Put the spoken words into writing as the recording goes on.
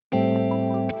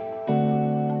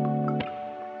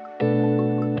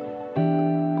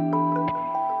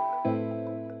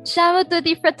Ciao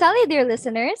tutti fratelli, dear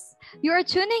listeners. You are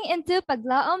tuning into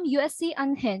Paglaom USC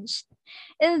Unhinged.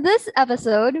 In this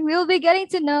episode, we'll be getting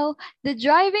to know the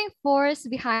driving force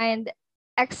behind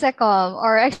Execom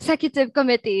or Executive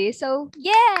Committee. So,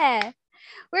 yeah!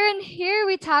 Wherein here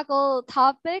we tackle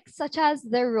topics such as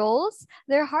their roles,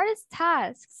 their hardest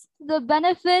tasks, the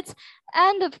benefits,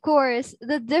 and of course,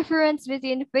 the difference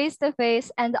between face to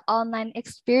face and online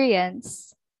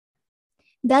experience.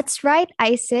 That's right,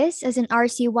 Isis. As an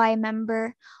RCY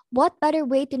member, what better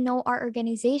way to know our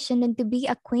organization than to be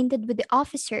acquainted with the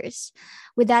officers?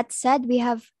 With that said, we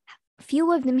have a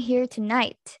few of them here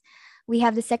tonight. We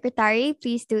have the secretary.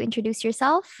 Please do introduce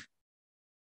yourself.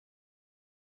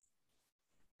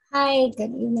 Hi,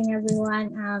 good evening,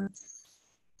 everyone.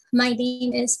 My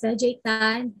name is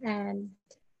Tan, and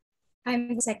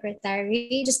I'm the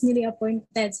secretary, just newly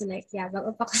appointed. So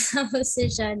bago pa ko sa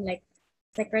position, like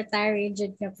secretary,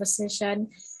 jud nga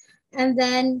position. And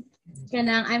then,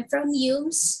 I'm from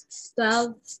UMS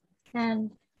 12,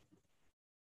 and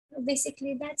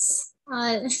basically that's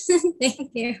all.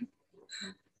 Thank you.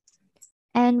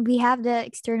 And we have the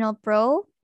external pro.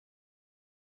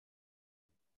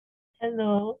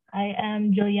 Hello, I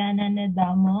am Juliana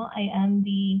Nedamo. I am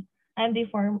the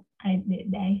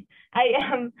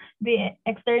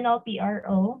external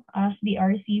PRO of the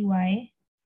RCY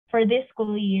for this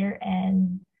school year,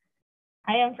 and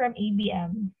I am from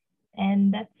ABM,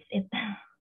 and that's it.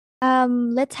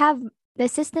 Let's have the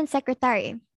assistant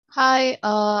secretary. Hi,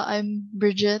 I'm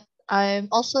Bridget. I'm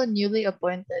also newly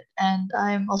appointed and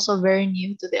I'm also very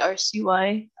new to the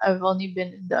RCY. I've only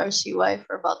been in the RCY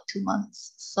for about 2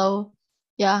 months. So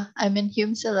yeah, I'm in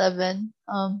Humes 11,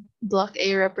 Block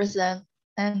A represent,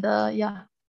 and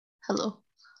hello.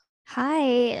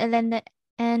 Hi,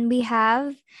 and we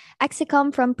have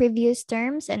Execom from previous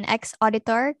terms and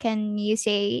ex-auditor. Can you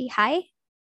say hi?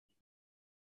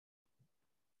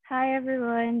 Hi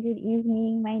everyone, good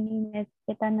evening. My name is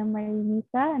Kitana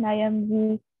Marinisa and I am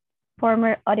the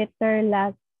former auditor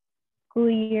last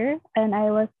school year and I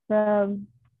was from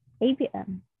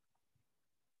ABM.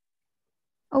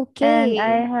 Okay. And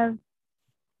I have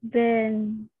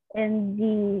been in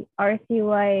the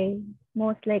RCY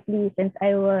most likely since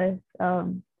I was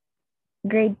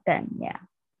grade 10, yeah.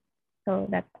 So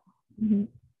that's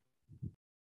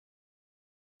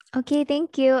Okay,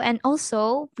 thank you. And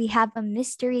also, we have a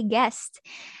mystery guest.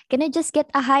 Can I just get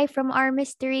a hi from our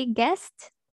mystery guest?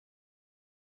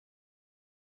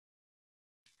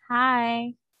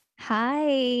 Hi.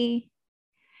 Hi.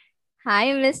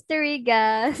 Hi, mystery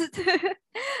guest.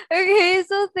 Okay,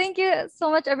 so thank you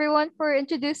so much, everyone, for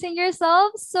introducing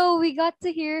yourselves. So we got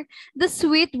to hear the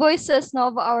sweet voices now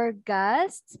of our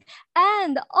guests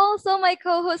and also my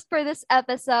co-host for this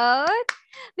episode.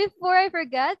 Before I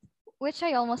forget, which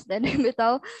I almost did,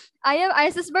 bitaw, I am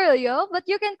Isis Barillo, but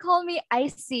you can call me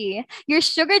Icy, your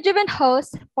sugar-driven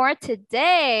host for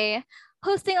today.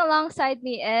 Hosting alongside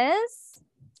me is...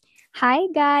 Hi,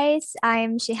 guys.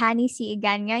 I'm Shihani C.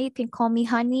 Iganya. You can call me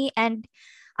Honey, and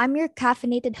I'm your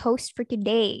caffeinated host for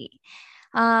today.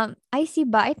 Icy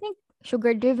ba? I think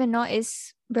sugar-driven no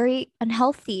is very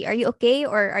unhealthy. Are you okay?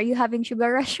 Or are you having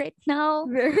sugar rush right now?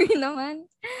 Very naman.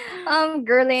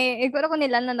 Girlie, iguro ko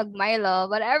nila na nag-Milo,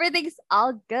 but everything's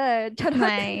all good. Charot.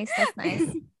 Nice. That's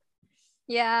nice.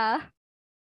 Yeah.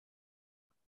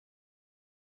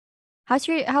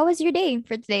 How was your day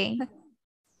for today?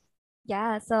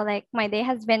 Yeah, so like my day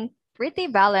has been pretty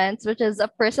balanced, which is a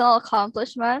personal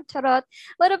accomplishment. Charot.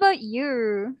 What about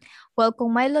you? Well,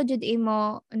 kung Milo jud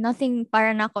imo, nothing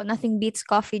para nako, nothing beats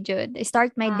coffee jud. I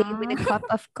start my day with a cup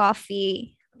of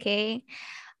coffee. Okay.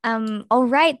 All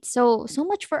right. So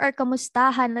much for our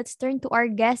kamustahan. Let's turn to our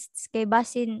guests. Kay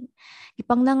basin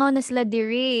ipanglangaw na sila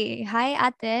diri. Hi,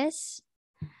 Ates.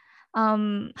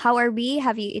 How are we?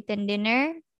 Have you eaten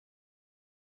dinner?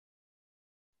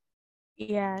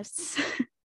 Yes.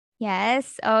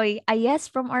 Yes. Oh, a yes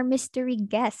from our mystery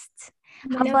guest.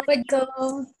 How about Manapod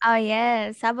ko. Oh,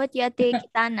 yes. How about you, Ate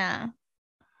Kitana?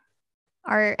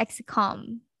 Our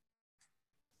ex-com.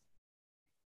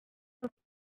 of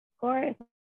course.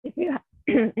 If you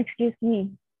excuse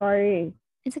me, sorry.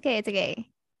 It's okay. It's okay.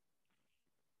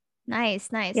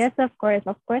 Nice, nice. Yes, of course.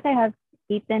 Of course I have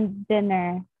eaten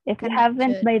dinner. If you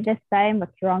haven't by this time,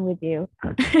 what's wrong with you?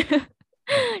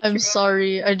 I'm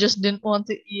sorry, I just didn't want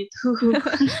to eat.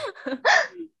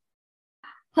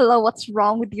 Hello, what's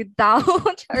wrong with you, Dow?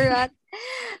 Charot.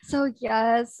 So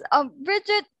yes,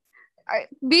 Bridget,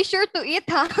 be sure to eat,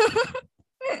 huh?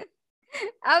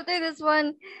 After this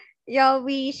one, yeah,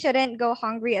 we shouldn't go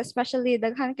hungry, especially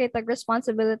daghan kay tag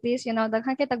responsibilities,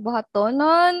 daghan kay tag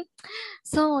buhatonon.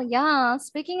 So, yeah,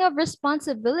 speaking of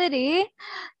responsibility,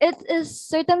 it is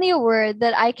certainly a word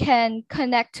that I can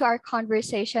connect to our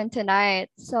conversation tonight.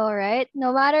 So, right,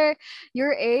 no matter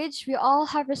your age, we all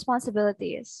have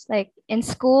responsibilities, like in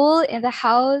school, in the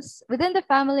house, within the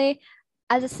family,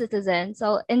 as a citizen.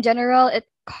 So, in general, it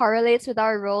correlates with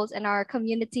our roles in our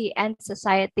community and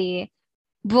society.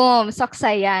 Boom,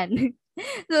 soksayan.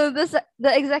 So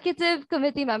the executive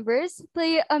committee members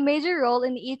play a major role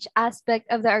in each aspect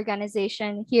of the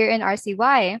organization here in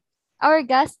RCY. Our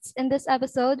guests in this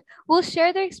episode will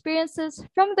share their experiences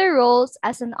from their roles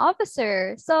as an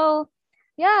officer. So,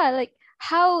 yeah, like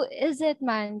how is it,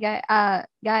 man,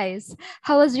 guys?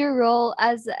 How was your role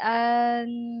as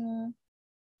an?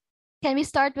 Can we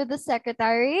start with the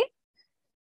secretary?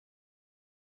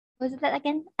 Was it that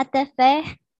again?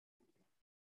 Atefe?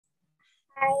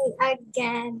 Hi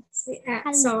again.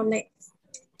 Hello. So like,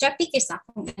 topic is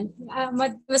ako.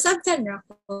 Masabtan na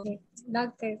ako.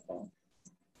 Log kayo ko.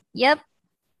 Yep.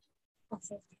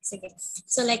 Okay, sige.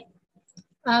 So like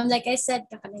I said,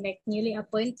 like newly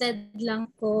appointed lang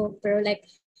ko, pero like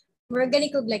more gani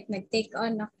ko like nag-take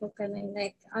on ako kaning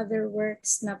like other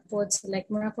works na po. So like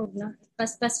more ako na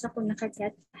pas na ko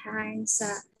nakaget hang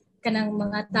sa kanang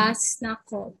mga tasks na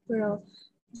ko. Pero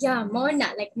yeah, more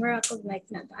na like more ako like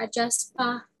nag-adjust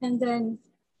pa, and then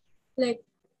like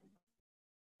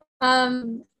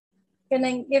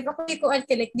kanang if ako ikuan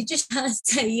kay like dito siya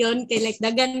sa iyon kay like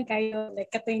dagan kayo like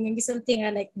katong yung gisulti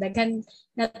nga like dagan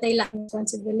natay lang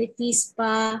responsibilities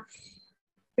pa,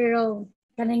 pero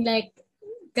kanang like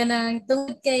kanang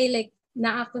tungod kay like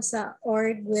na ako sa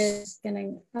org with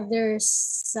kanang other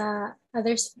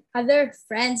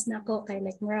friends na ko kay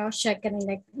like mura siya kanang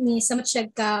like ni sa siya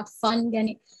ka fun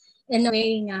gani in a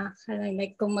way nga kanang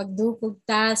like kung magdukog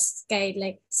task kay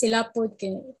like sila po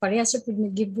kay parehas sa pud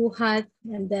gibuhat,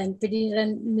 and then pwede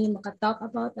rin mi makatalk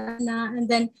about that na,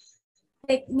 and then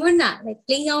like muna like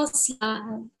lingaw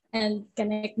siya, and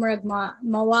kanang like murag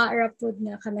mawa ra pud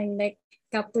na kanang like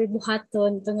kapoy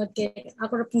buhaton tungod kay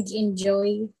ako ra pud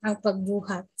gi-enjoy ang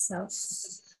pagbuhat. So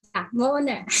mo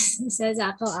na sa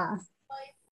ako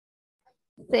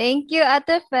Thank you,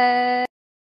 Atefe.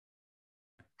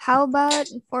 How about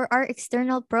for our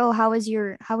external pro? How was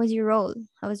your role?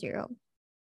 How was your role?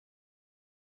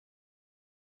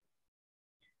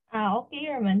 Okay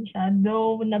naman siya.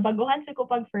 Though, nabaguhan sa ko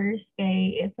pag first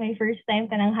kay it's my first time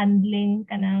kanang handling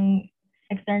kanang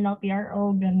external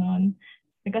PRO, ganon.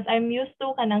 Because I'm used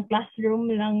to kanang classroom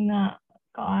lang na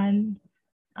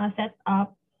set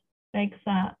up like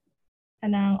sa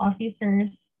kanang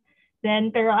officers.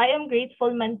 Then, pero I am grateful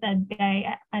man sad kay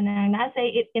kanang nasa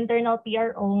internal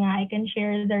PRO nga I can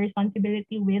share the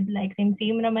responsibility with like same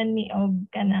naman ni og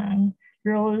kanang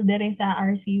role dere sa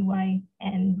RCY,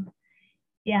 and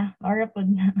yeah, ora pod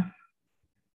na.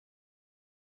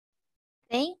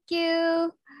 Thank you.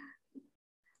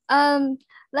 Um,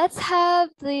 let's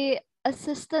have the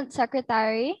assistant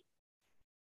secretary.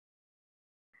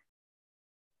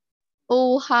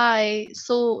 Oh, hi.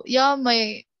 So, yeah,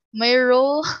 my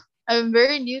role, I'm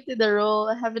very new to the role.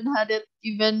 I haven't had it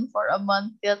even for a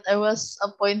month yet. I was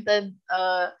appointed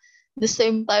the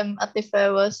same time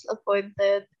Atife was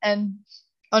appointed, and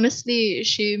honestly,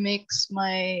 she makes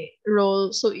my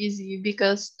role so easy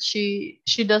because she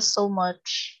does so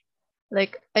much.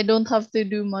 Like, I don't have to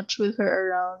do much with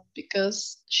her around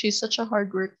because she's such a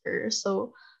hard worker.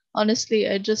 So honestly,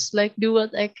 I just like do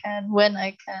what I can when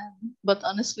I can. But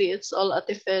honestly, it's all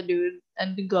Atife, dude,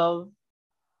 and Gov.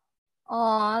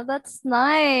 Oh, that's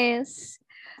nice.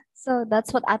 So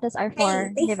that's what ates are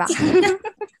for, hey, di ba?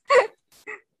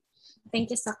 thank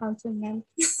you sa compliment.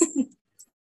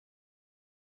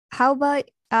 How about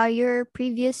your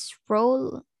previous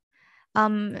role,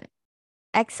 um,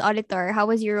 ex-auditor? How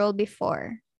was your role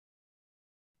before?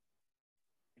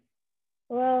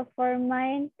 Well, for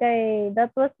mine,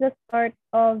 that was the start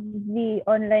of the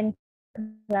online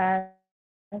class,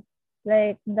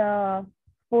 like the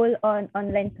full on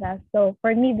online class. So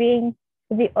for me being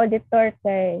the auditor,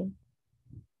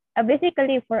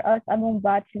 basically for us among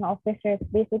batch ng officers,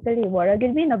 basically wala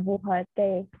gid mi nabuhat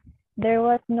kay there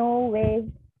was no way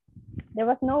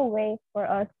for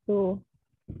us to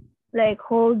like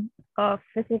hold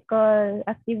physical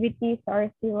activities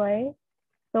RCY.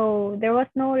 So there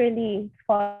was no really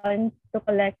funds to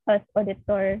collect as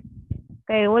auditor.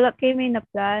 Kay wala kay may na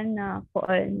plan na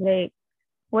kuan, like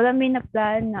wala may na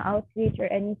plan na outreach or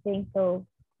anything. So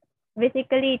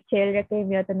basically chill ra kay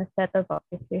mi na set of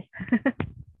officers.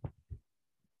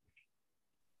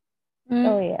 So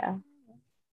Mm. yeah.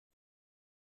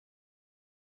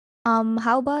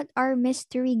 How about our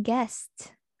mystery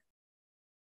guest?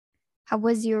 How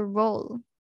was your role?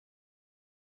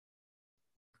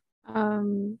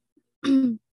 Um,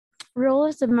 role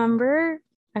as a member,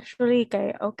 actually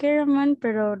kay okay raman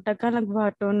pero daghan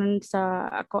nagbato nun sa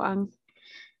ako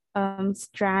ang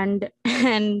strand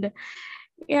and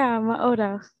yeah,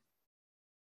 maora.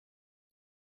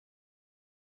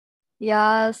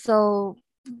 Yeah, so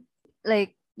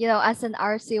like as an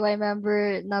RCY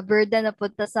member na burden na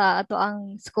punta sa ato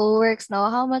ang schoolworks, no,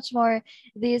 how much more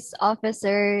these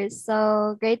officers.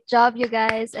 So great job, you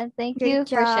guys, and thank Great you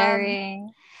for job.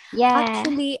 sharing. Yeah.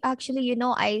 Actually,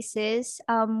 Isis,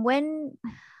 when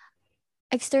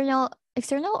external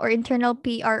or internal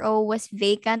PRO was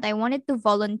vacant, I wanted to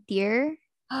volunteer.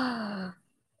 Oh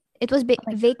It was my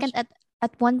vacant gosh.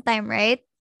 at one time, right?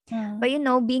 Mm, But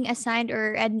being assigned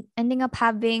or ending up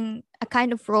having a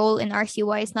kind of role in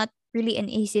RCY is not really an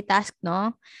easy task,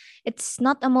 no? It's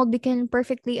not a mold we can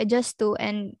perfectly adjust to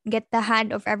and get the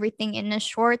hand of everything in a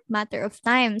short matter of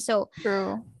time. So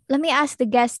true. let me ask the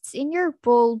guests, in your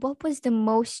role, what was the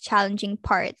most challenging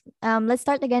part? Let's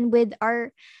start again with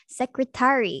our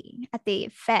secretary,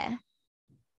 Ate Fe.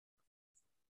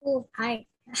 Oh, hi.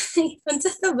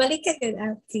 Unsa to balik ka good.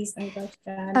 Please ang Oh,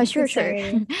 question. sure.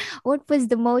 Sorry. What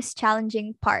was the most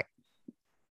challenging part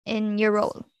in your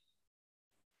role?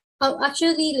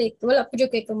 Actually, like, wala po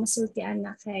kay kumusultian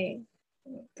na kay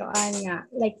kaan nga.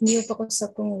 Like, new pa ko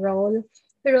sa kong role.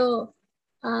 Pero,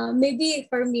 maybe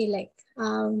for me, like,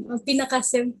 ang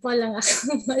pinaka-simple lang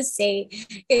ako say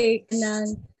kay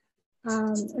kanang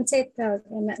unsay tawag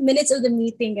na minutes of the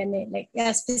meeting gani like yeah,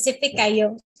 specific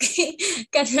kayo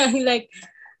kanang like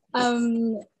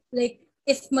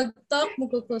if mag-talk mo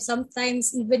ko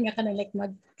sometimes even nga kanang like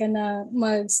mag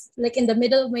like in the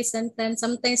middle of my sentence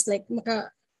sometimes like maka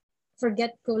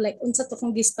forget ko like unsa to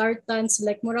kong gistartan so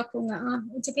like mura ko nga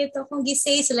unsa kay to kong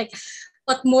gisay so like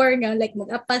what more nga like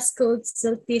mag-apas ko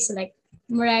sulti so like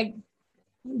murag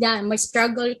yeah may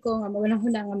struggle ko nga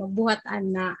magunahuna nga magbuhat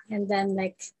ana and then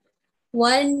like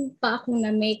one pa akong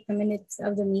na-make na minutes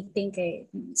of the meeting kay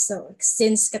so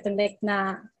since katong like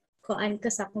na kuan ko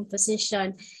sa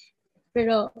composition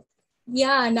pero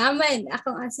yeah naman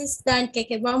akong assistant kay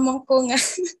mamang ko nga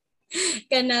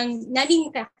kanang naning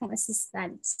ka akong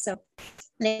assistant so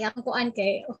like akong kuan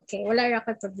kay okay wala ra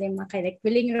kay problema kay like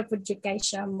willing ra pud kay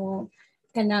siya mo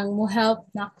kanang mo help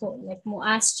nako like mo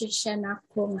ask siya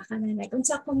nako nga kanang like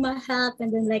unsa ko ma-help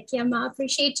and then like yeah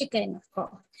ma-appreciate siya kay nako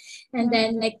and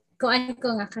then Mm, like kuan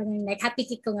ko nga kanang like happy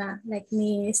ko nga like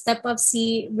ni step up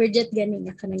si Bridget gani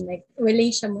nga kanang like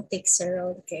willing siya mo take sa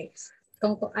road kay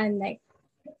kung kuan like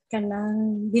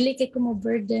kanang dili kay ko mo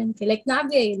burden kay like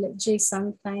nabi like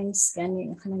sometimes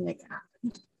gani kanang like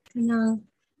kanang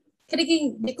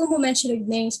kanang di ko mo mention og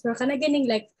names pero kanang ganing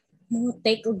like mo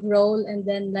take a role and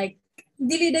then like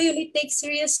dili dayon i-take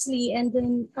seriously and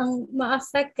then ang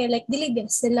ma-affect kay like dili gyud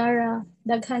sila ra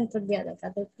daghan to like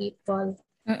other people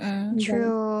mm, and then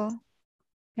True.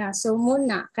 yeah, so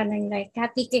muna kanang like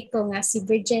happy kay ko nga si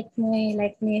Bridget mo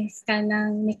like ni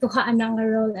kanang nikuhaan ng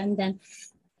role and then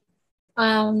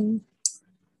um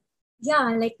yeah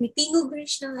like mitingog rin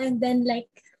siya and then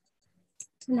like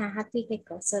na happy kay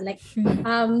ko so like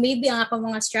maybe ang ako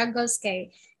mga struggles kay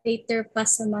later pa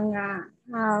sa mga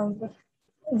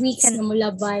weeks Can na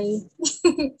mulabay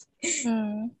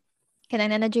mm.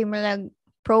 na dream mo like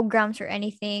programs or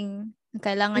anything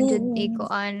kailangan jud mm-hmm.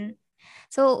 on.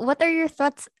 So what are your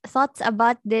thoughts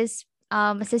about this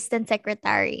assistant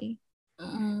secretary?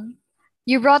 Mm.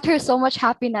 You brought her so much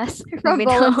happiness from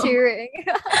Bitaw. volunteering.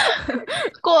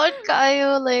 Kuan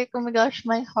kaayo, like, oh my gosh,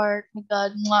 my heart, my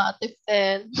God, mga ate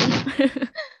Fel.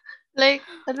 Like,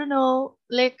 I don't know,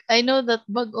 like, I know that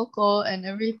bago ko and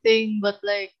everything, but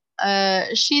like,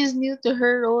 she's new to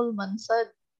her role, man, sad.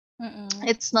 Mm-mm.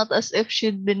 It's not as if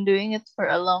she'd been doing it for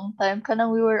a long time.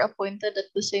 Kanang we were appointed at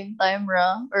the same time,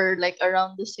 or like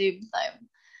around the same time.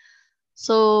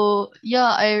 So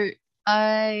yeah,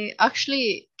 I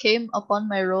actually came upon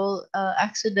my role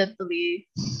accidentally.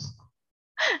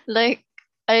 Like,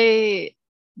 I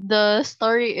the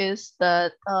story is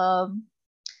that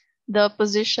the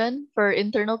position for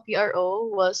internal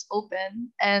PRO was open,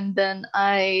 and then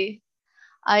I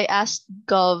asked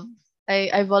Gov,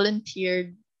 I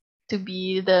volunteered to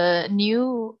be the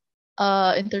new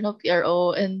internal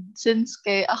PRO, and since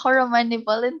kay ako raman ni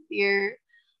volunteer,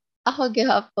 ako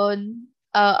gihapon,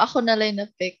 ako na lang na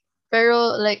pick.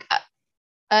 Pero like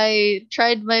I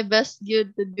tried my best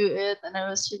good to do it, and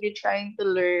I was really trying to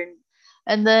learn.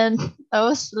 And then I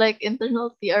was like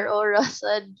internal PRO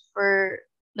Rasad for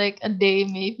like a day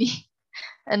maybe.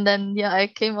 And then yeah, I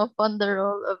came upon the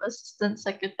role of assistant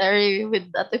secretary with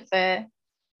Ate.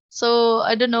 So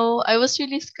I don't know. I was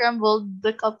really scrambled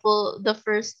the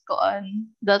first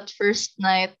koan that first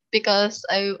night because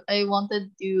I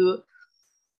wanted to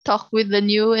talk with the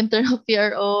new internal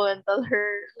PRO and tell her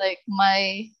like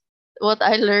my what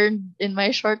I learned in my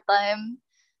short time,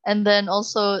 and then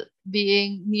also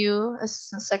being new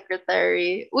assistant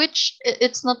secretary, which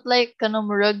it's not like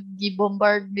kanamurag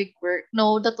bombard big work.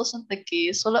 No, that wasn't the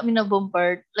case. Wala mi na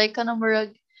bombard. Like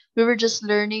kanamurag we were just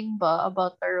learning ba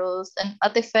about the roles, and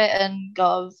Ate Fe and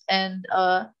Gov and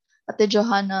Ate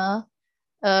Johanna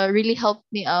really helped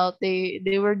me out. They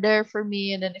were there for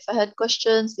me, and then if I had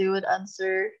questions, they would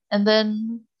answer. And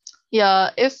then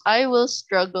yeah, if I will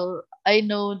struggle, I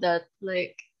know that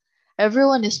like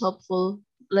everyone is helpful.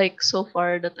 Like so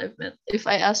far that I've met, if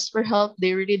I ask for help,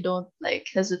 they really don't like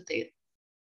hesitate.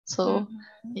 So Mhm.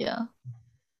 yeah.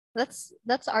 That's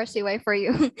RCY for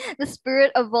you. The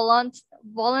spirit of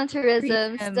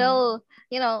volunteerism Freedom. still,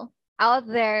 out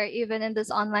there even in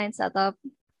this online setup.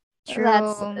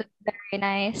 That's True. very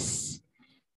nice.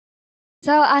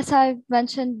 So as I've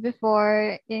mentioned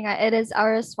before, it is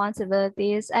our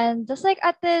responsibilities, and just like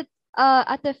at the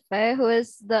Fe, who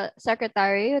is the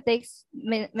secretary who takes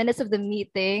minutes of the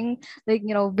meeting, like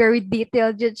very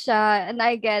detailed jud siya, and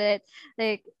I get it.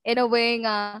 Like in a way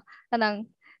nga kanang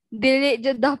dili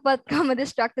jud dapat ka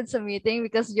distracted sa meeting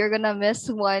because you're gonna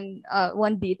miss one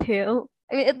detail.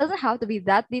 I mean, it doesn't have to be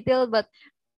that detailed, but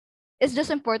it's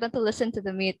just important to listen to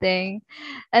the meeting.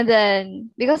 And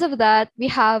then because of that, we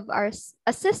have our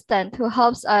assistant who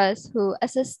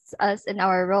assists us in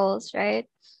our roles, right?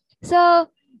 So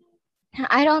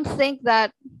I don't think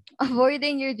that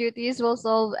avoiding your duties will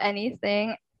solve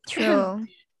anything. True.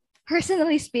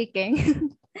 Personally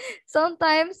speaking.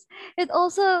 Sometimes I'd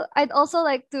also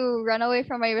like to run away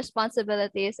from my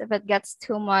responsibilities if it gets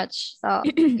too much. So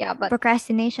yeah, but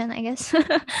Procrastination, I guess.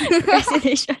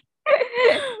 Procrastination.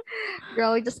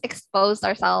 girl, we just exposed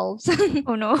ourselves.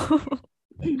 Oh no.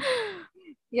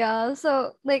 Yeah,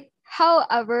 so like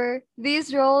however,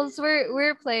 these roles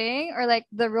we're playing, or like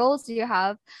the roles you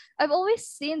have, I've always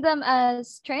seen them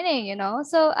as training,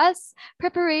 So as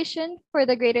preparation for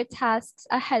the greater tasks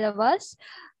ahead of us,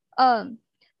 um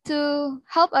to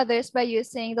help others by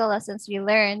using the lessons we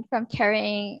learned from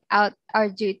carrying out our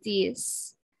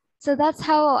duties. So that's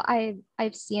how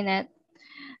I've seen it.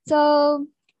 So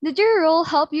did your role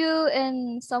help you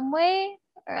in some way,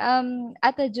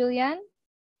 at the Julian?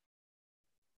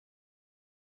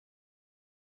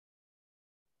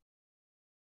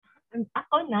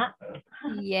 Ako na.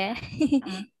 Yeah.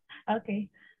 Ah, okay.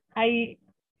 I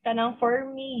for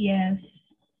me, yes.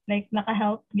 Like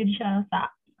naka-help gud siya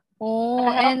sa Oh,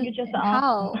 naka-help and gud siya and sa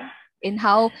ako.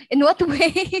 how? In what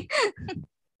way?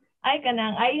 Ay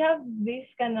kanang I have this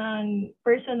kanang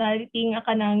personality nga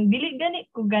kanang dili gani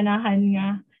ko ganahan nga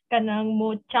kanang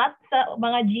mo chat sa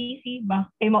mga GC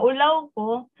ba kay maulaw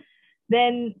ko.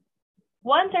 Then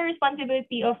once a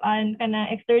responsibility of an kanang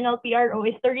external PRO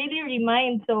is to really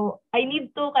remind. So I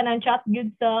need to kanang chat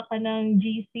good sa kanang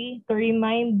GC to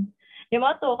remind. Yung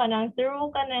mo to kanang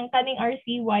through kanang kaning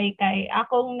RCY kay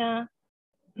akong na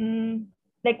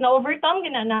like na-overcome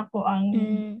gina na ako ang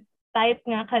type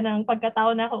nga kanang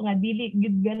pagkatao na ako nga dili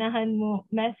gud ganahan mo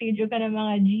message o kanang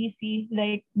mga GC,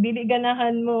 like dili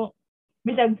ganahan mo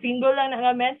bisag single lang na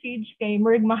nga message kay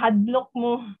murag mahadlok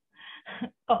mo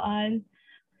koan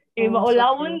kay Oh, so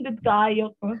maulawon true. gud kaayo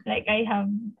ko, like I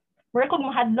have murag kog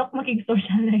mahadlok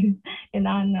makig-socialize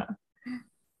inana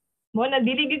mo na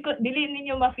dili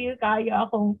ninyo ma-feel kayo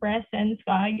akong presence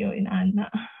kayo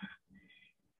inana.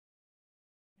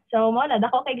 So mo na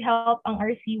dako kay help ang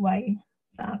RCY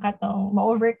sa katong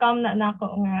ma-overcome na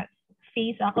nako nga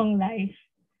phase akong life.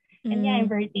 And yeah,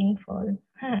 I'm very thankful.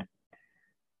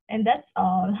 And that's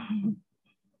all.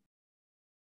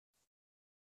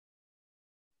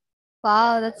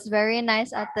 Wow, that's very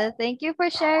nice, Ate. Thank you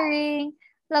for sharing.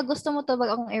 La, gusto mo to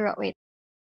bag akong wait.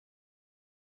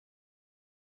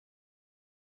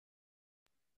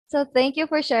 So thank you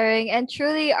for sharing. And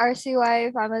truly,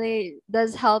 RCY family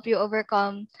does help you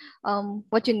overcome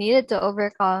what you needed to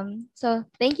overcome. So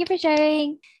thank you for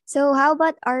sharing. So how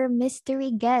about our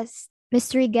mystery guest?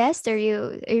 Mystery guest, are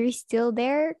you still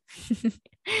there?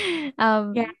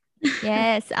 Yeah.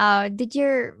 Yes. Did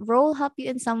your role help you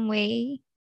in some way?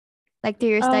 Like to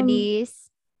your Um,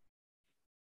 studies?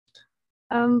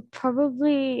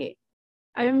 Probably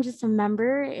I'm just a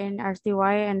member in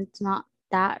RCY and it's not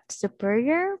that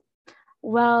superior.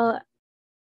 Well,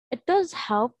 it does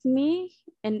help me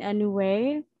in any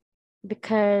way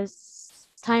because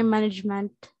time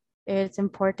management is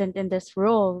important in this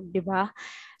role, diba?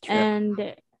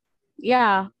 And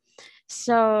yeah,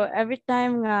 so every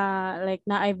time like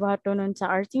naibato nun sa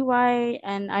RTY,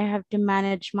 and I have to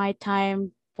manage my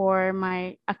time for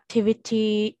my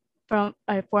activity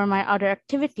for my other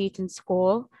activities in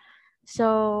school.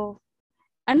 So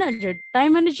another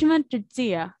time management jud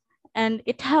siya, and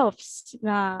it helps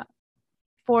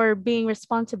for being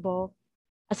responsible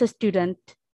as a student.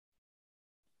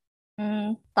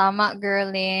 Tama,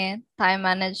 girly. Time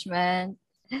management.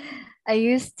 I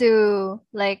used to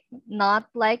not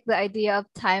like the idea of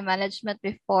time management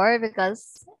before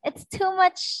because it's too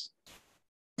much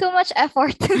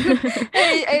effort.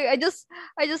 I just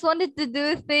wanted to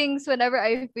do things whenever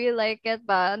I feel like it,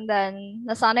 but and then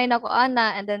nasanay na ko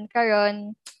ana, and then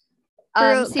karon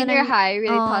Pero senior kanang high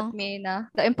really taught me na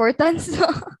the importance.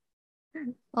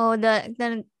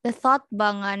 the thought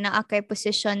ba nga na kay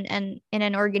position and in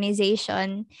an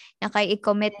organization na kay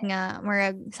i-commit nga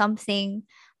murag something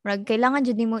murag kailangan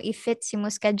jud nimo i-fit si mo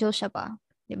schedule siya pa,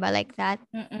 di ba, like that?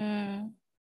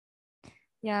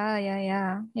 Yeah.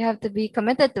 You have to be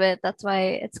committed to it. That's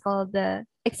why it's called the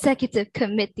executive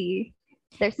committee.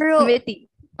 There's Pero committee.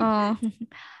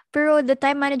 pero the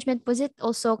time management, was it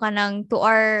also kanang to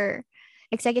our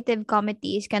executive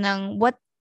committees kanang what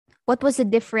was the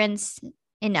difference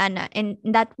in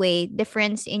that way,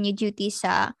 difference in your duties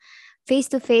sa face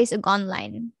to face ug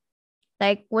online?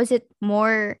 Like, was it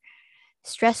more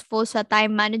stressful sa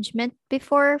time management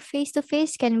before face to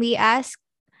face? Can we ask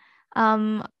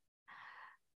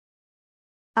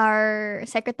our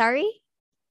secretary?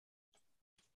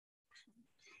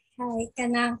 Hi,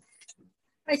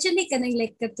 actually kanang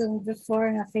like katong before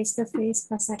nga face to face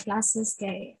pa sa classes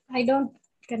kay I don't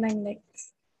kanang like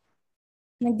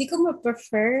hindi ko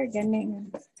ma-prefer ganun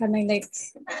kanang like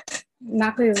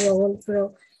na ko role,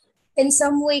 pero in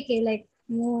some way kay like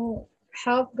mo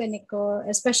help gani ko,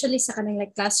 especially sa kanang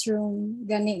like classroom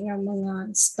gani nga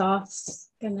mga stuff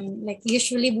kanang like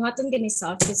usually buhaton gani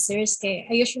sa officers kay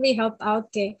I usually help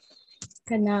out kay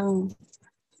kanang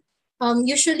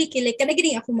usually kay like kanang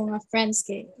gani ako mga friends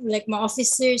kay like mga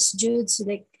officers jud, so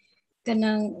like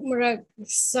kanang murag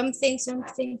something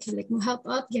kay like mo help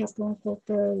out gyapon ko,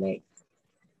 pero like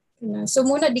kanang so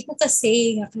muna di ko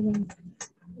kasi nga kanang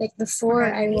like before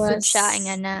Murag I lisod was siya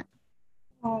nga na.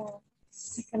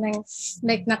 Kanang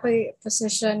like nakoy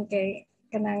position kay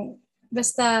kanang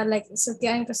basta like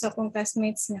sutian ko sa akong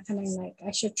classmates nga kanang like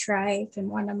I should try kay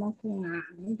mo naman ko nga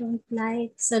I don't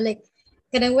like, so like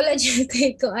kanang wala dyan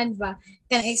kay kuan ba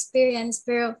kanang experience,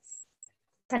 pero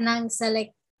kanang sa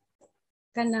like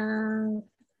kanang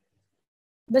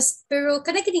pero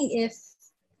kanang kining if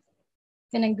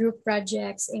kanang group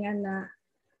projects inga na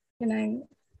kanang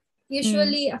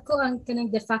usually ako ang kanang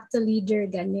de facto leader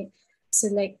gani, so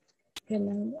like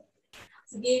kanang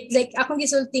like akong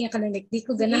gisulti nga kanang like di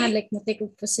ko ganahan like mo take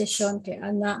og position kay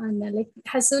ana like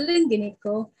hasulin gini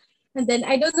ko, and then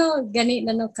I don't know gani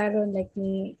na no karon like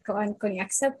ni kuan ko ni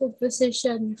accept og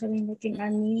position kanang looking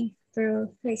ani,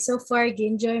 pero like so far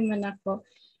gi-enjoy man ako,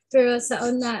 pero sa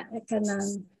una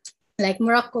kanang like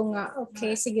murag ko nga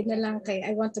okay sige na lang kay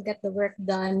I want to get the work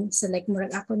done, so like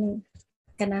murag ako ning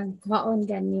kanang kuhaon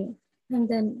gani, and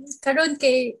then karon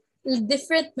kay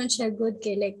different man siya good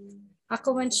kay like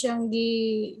ako man siyang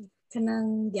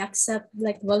kanang gi-accept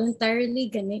like voluntarily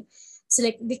gani, so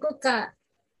like di ko sa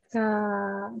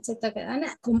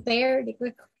compare, di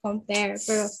ko compare,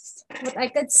 pero what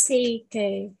I could say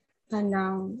kay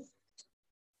kanang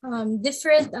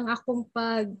different ang akong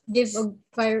pag give og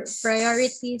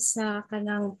priority sa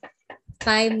kanang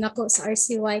time nako sa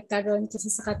RCY karon kasi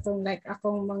sa katong like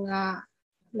akong mga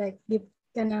like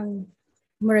kanang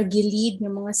mura gi-lead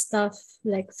ng mga stuff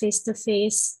like face to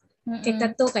face. Kay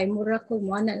kato kay mura ko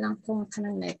mo na lang ko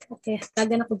kanang like okay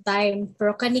taga na ko time,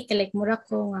 pero kani kay like mura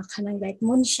ko nga kanang like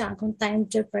mun siya kung time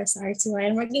jud para sa RCY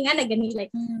and working ana gani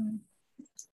like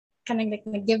kanang like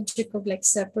nag-give jud ko like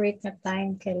separate na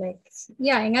time kay like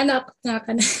yeah nga na ako nga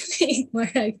kanang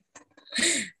murag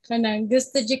kanang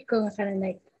gusto jud ko nga kanang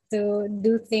like to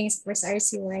do things for sa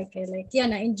RCY kay like yeah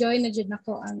na enjoy na jud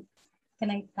nako ang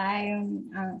kanang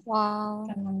time Wow.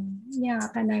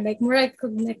 kanang like murag ko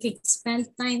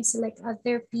spend time so like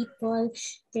other people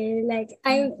kay like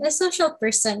I'm a social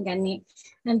person gani,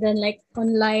 and then like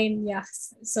online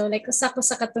so like usa ko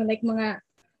sa katong like mga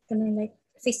kanang like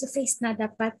face to face na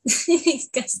dapat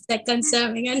kasi sa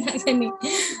nga na gani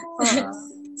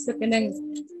so kanang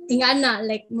ingana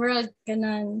like murag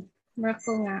kanang murag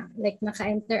ko nga like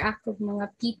naka-interact with mga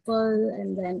people,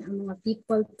 and then ang mga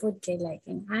people pud kay like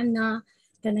ana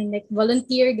kanang like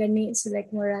volunteer gani, so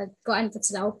like murag kuan pud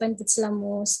sila open pud sila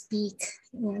mo speak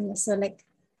so like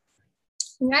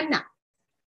ingana.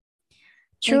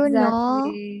 True, no?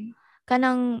 Exactly.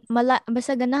 Kanang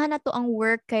basta ganahan na to ang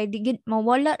work kay di gid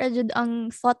mawala ra jud ang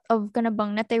thought of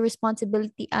kanabang natay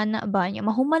responsibility ana ba niya.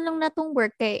 Mahuman lang natong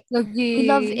work kay we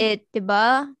love Lagi. it, 'di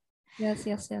ba? Yes,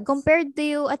 yes, yes. Compared to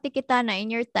you, Ate Kitana,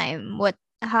 in your time, what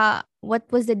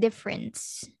was the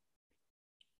difference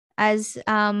as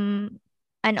an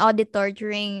auditor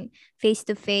during face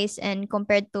to face and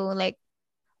compared to like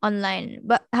online?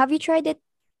 But have you tried it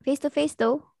face to face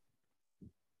though?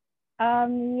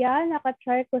 Yeah,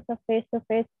 naka-try ko sa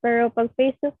face-to-face. Pero pag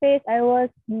face-to-face, I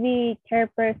was the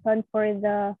chairperson for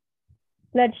the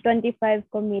Pledge 25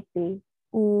 committee.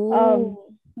 Ooh.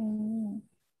 Mm.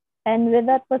 And with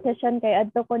that position, kay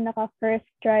adto ko naka-first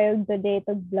try og donate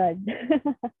og blood.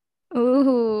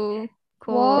 Ooh.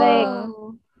 Cool.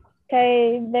 Wow.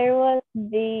 Kay there was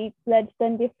the Pledge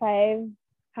 25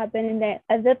 happening there.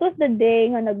 As that was the day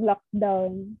nga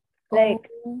nag-lockdown. Like,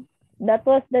 Oh. that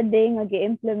was the day nga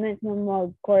gi-implement ng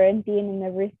mga quarantine and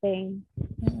everything.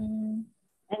 Mm.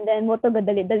 And then mo to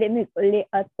dali mi uli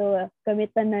ato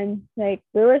kamitanan. Like,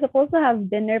 we were supposed to have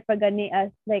dinner pagani as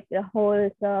like the whole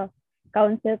sa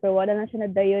council, pero wala na siya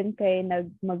nadayon kay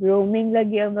mag-roaming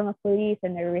lagi ang mga police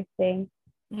and everything.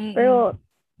 Mm-mm. Pero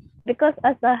because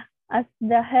as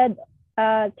the head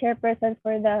chairperson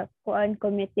for the kuan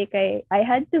committee, kay I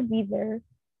had to be there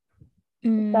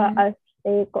sa as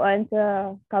a kuan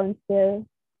sa council.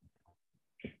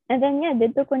 And then yeah,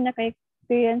 dito ko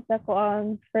naka-experience ako ang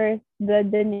first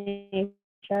blood donation,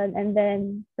 and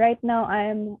then right now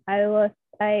I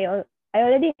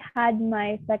already had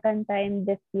my second time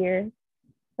this year.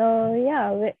 So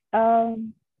yeah,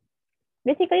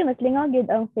 basically mas lingaw gid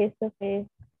ang face to face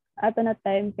ato na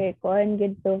time kay kuan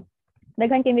gid to.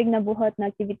 Daghan kimig nabuhat na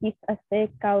activities as a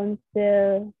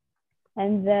council,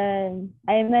 and then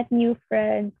I met new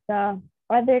friends sa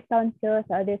other councils,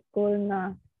 sa other school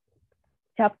na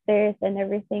chapters and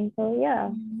everything. So yeah,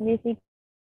 basically.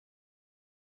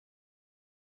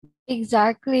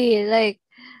 Exactly. Like,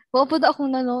 what would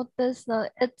akong na-notice na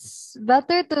it's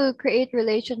better to create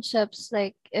relationships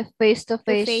like if To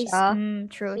face-to-face face. siya.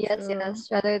 True, Yes, true. yes.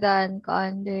 Rather than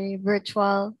on the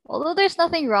virtual. Although there's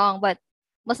nothing wrong, but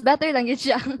mas better lang yun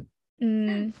siya.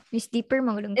 Is deeper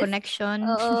magandang It's, connection.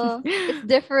 it's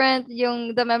different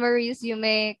yung the memories you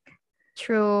make.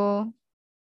 True.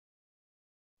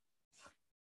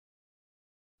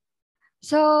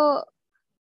 So,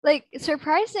 like,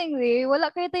 surprisingly,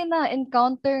 wala kayo tayo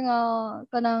na-encounter nga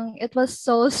kanang it was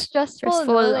so stressful, no?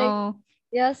 Stressful. Like, Oh.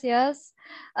 yes, yes.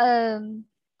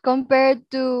 Compared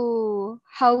to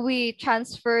how we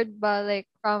transferred ba, like,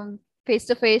 from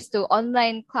face-to-face to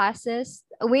online classes,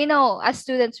 we know, as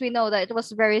students, we know that it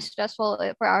was very stressful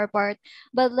for our part.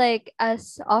 But, like,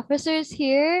 as officers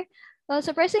here,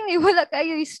 surprisingly, wala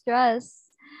kayo stress,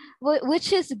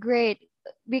 which is great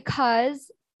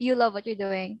because you love what you're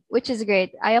doing, which is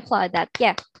great. I applaud that.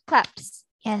 Yeah, claps.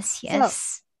 Yes, So,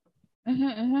 yes.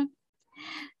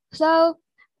 so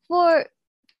for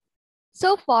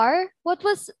so far, what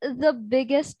was the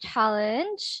biggest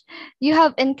challenge you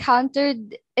have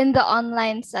encountered in the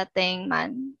online setting,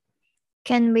 man?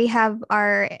 Can we have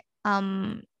our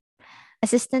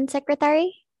assistant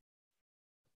secretary?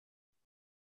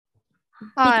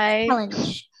 Hi.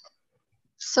 Challenge.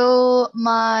 So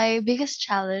my biggest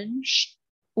challenge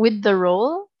with the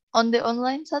role on the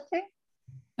online setting,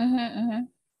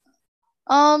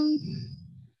 um,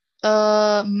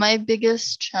 my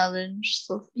biggest challenge.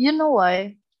 So you know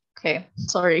why? Okay,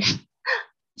 sorry.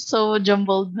 So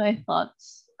jumbled my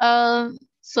thoughts.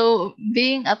 So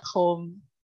being at home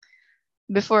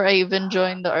before I even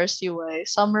joined the RCY,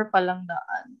 summer pa lang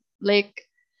daan. Like,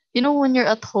 you know, when you're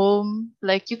at home,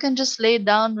 like you can just lay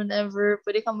down whenever,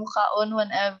 pwede ka mukaon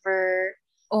whenever,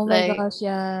 Oh my like, gosh,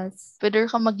 yes. pwede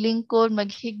ka maglingkod,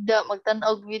 maghigda,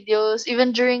 magtanaw og videos,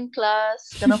 even during class,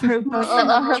 kanang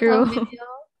tanaw True. ng video.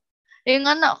 Yung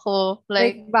anak ko,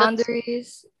 Like like,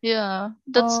 boundaries.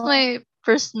 that's Oh. my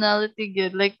personality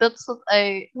good. Like, that's what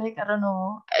I, like, I don't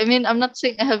know. I mean, I'm not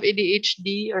saying I have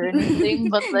ADHD or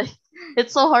anything, but like,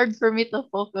 it's so hard for me to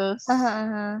focus.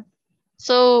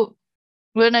 So,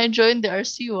 when I joined the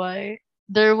RCY,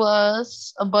 there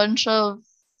was a bunch of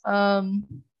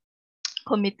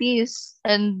committees,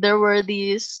 and there were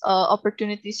these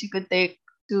opportunities you could take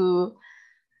to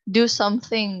do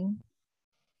something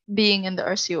being in the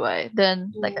RCY.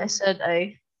 Then, like I said,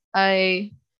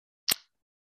 I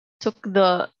took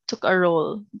a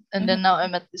role, and then now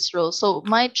I'm at this role. So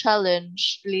my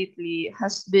challenge lately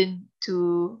has been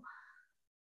to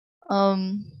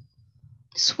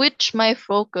switch my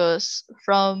focus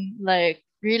from like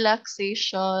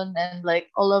relaxation and like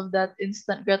all of that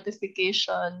instant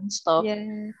gratification stuff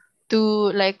Yeah.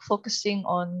 to like focusing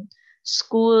on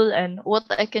school and what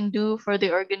I can do for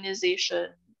the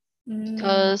organization,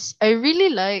 because I really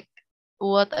like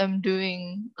what I'm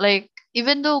doing. Like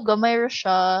even though gamay ra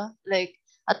siya, like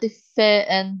Ate Fe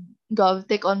and Gov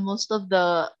take on most of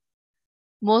the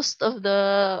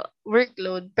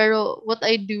workload. Pero what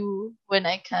I do when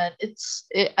I can,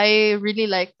 I really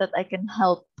like that I can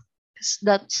help. 'Cause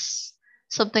that's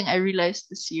something I realized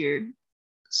this year.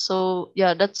 So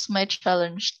yeah, that's my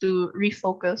challenge to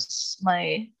refocus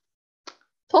my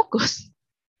focus.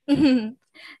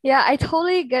 Yeah, I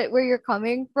totally get where you're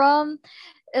coming from.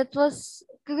 It was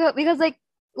because like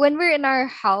when we're in our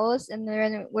house and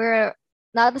then we're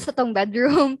not sa tong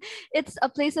bedroom, it's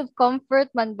a place of comfort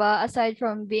man ba, aside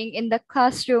from being in the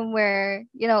classroom where,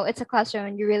 it's a classroom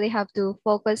and you really have to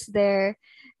focus there.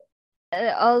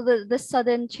 All the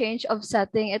sudden change of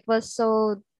setting, it was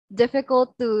so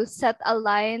difficult to set a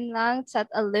line lang, set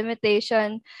a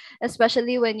limitation,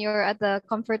 especially when you're at the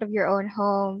comfort of your own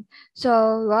home.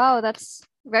 So wow, that's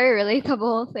very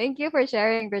relatable. Thank you for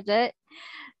sharing, Bridget.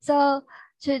 So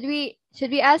should we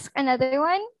ask another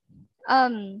one?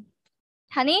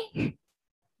 Honey?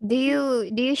 Do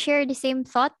you share the same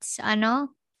thoughts,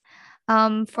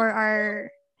 for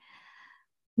our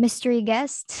mystery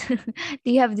guest?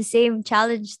 Do you have the same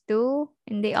challenge too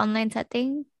in the online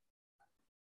setting?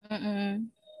 Mm-mm.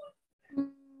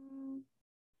 Mm,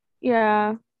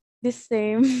 Yeah, the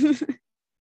same.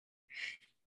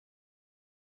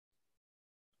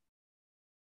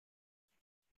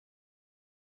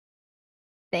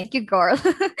 Thank you, girl.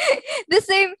 The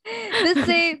same.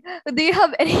 Do you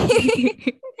have any?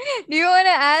 Do you want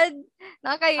to add? Oh,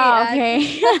 Nakay-add. okay.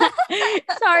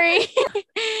 Sorry.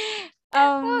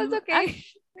 Oh, it's okay.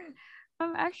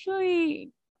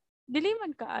 Actually, dili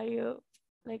man kaayo.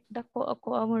 Like, dako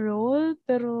ako ang role,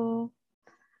 pero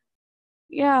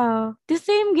yeah, the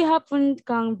same gihapon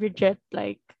kang Bridget,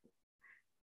 like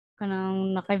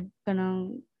kanang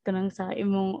sa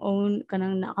imong own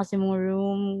kanang na kasi mong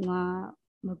room nga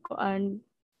magkuan,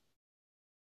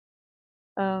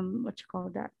 what you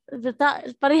call that,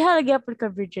 pareha lagi apod ka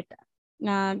Bridget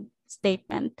nga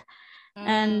statement.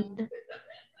 And Mm.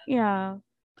 yeah,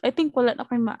 I think wala na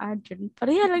ko'y ma-add dyan.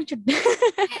 Pareha lang jud.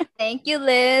 Thank you,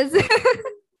 Liz.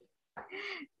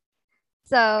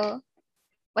 So,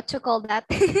 what you call that?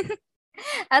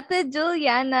 Ate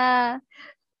Juliana,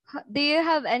 do you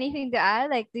have anything to add?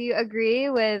 Like, do you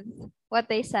agree with what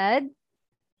they said?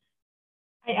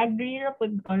 I agree ra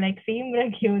pud ko. Like, same ra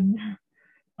yun.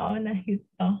 Oo, na hit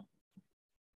to.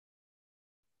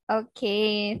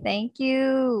 Okay, thank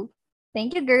you.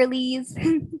 Thank you, girlies.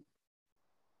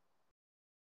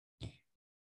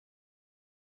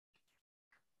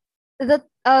 that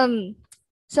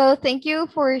so thank you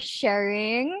for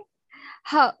sharing.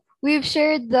 How we've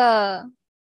shared the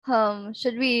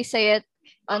should we say it,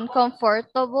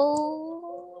 uncomfortable?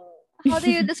 How do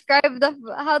you describe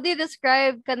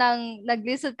kanang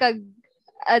naglisod kag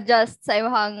adjust sa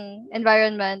imong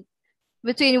environment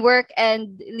between work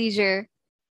and leisure?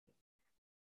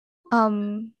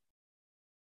 um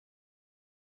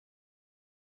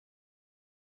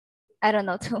I don't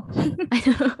know too. I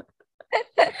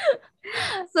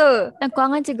So,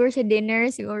 nagkuangan siguro sa dinner,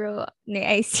 siguro ni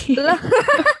IC. wala.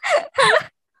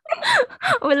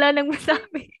 Wala nang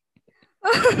masabi.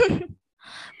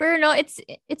 Pero no, it's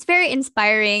very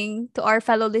inspiring to our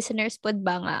fellow listeners pod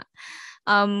ba nga.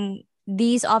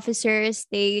 These officers,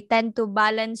 they tend to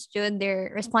balance jud their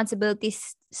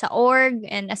responsibilities sa org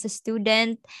and as a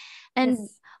student, and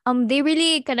Yes. they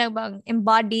really kind of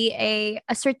embody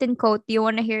a certain quote. Do you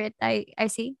want to hear it? I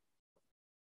see.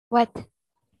 What?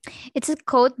 It's a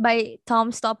quote by Tom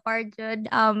Stoppard. Jud.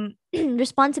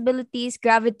 Responsibilities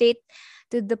gravitate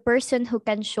to the person who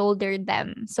can shoulder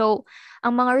them. So,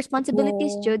 ang mga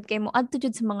responsibilities Oh. jud kay mo adto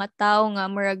jud sa mga tao nga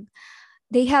murag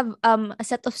they have a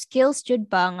set of skills jud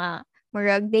ba nga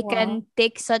murag they Wow. can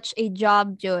take such a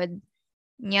job jud.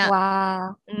 Yeah.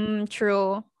 Wow.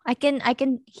 True. I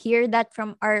can hear that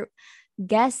from our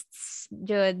guests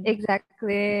jud.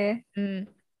 Exactly. Mm,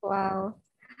 Wow.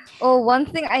 Oh, one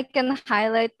thing I can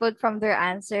highlight put from their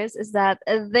answers is that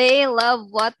they love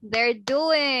what they're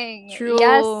doing.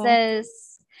 Yes, true. sis.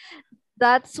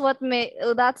 That's what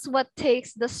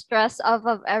takes the stress off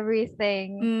of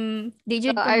everything. Di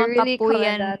So jud ko I really commend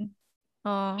makapuyan. that.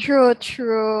 Oh. True,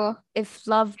 true. If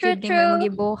love True, jud ni may true.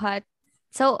 magibuhat.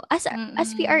 So as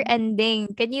we are Mm-mm.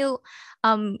 ending, can you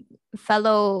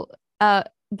fellow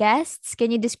guests,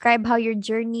 can you describe how your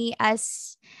journey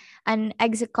as an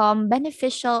execom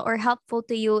beneficial or helpful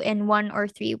to you in one or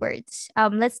three words?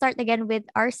 Let's start again with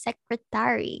our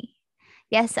secretary.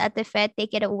 Yes, Ate Fe,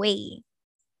 take it away.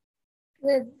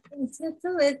 with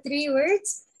 3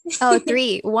 words. Oh,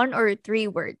 3. 1 or 3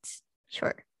 words.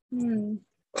 Sure.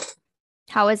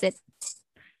 How was it?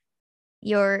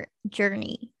 Your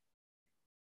journey.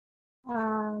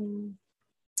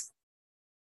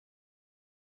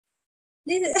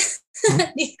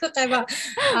 Di ko kaya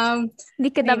Hindi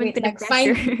ka namin wait,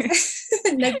 pinapressure.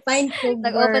 nag-find ko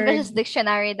Nag-open pa word. siya sa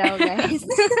dictionary daw, guys.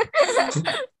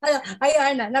 Ay,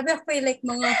 Ana, nabi ako like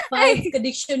mga 5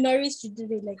 ka-dictionaries,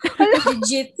 like,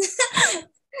 legit.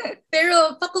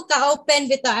 Pero, paku ka-open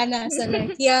bito, Ana. So,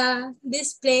 like, yeah,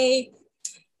 display,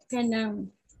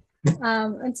 kanang,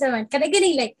 unsa man, kanang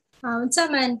ganing, like, unsa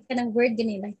man, kanang word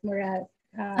ganing, like, mura,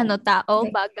 Ano, tao,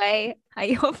 like, bagay,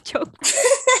 hayop, joke.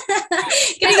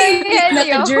 kanang Ayan, like,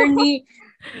 yo. journey,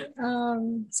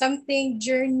 something,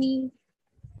 journey,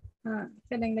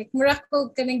 kanang like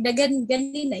muraco kanang dagan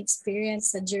gani na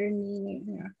experience sa journey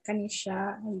kani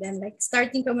siya, and then like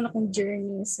starting pa man akong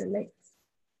journey, so like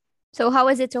So,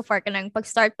 how was it so far? Kanang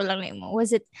pag-start pa lang mo.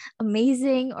 Was it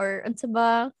amazing or unsa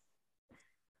ba?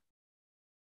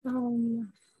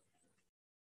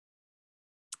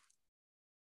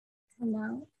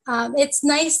 It's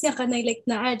nice nga kanang like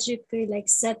na-adjust ko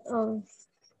like set of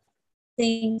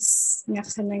things nga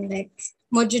kanang like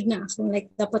mo jud na akong like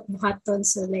dapat buhaton,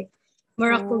 so like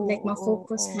more ako like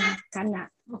ma-focus na kana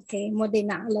okay mo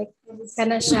din na like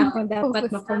kana siya kung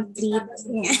dapat ma-complete.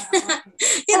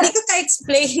 Hindi ko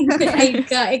ka-explain like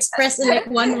express in like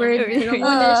one word pero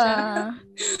muna siya.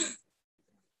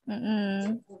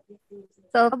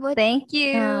 So, thank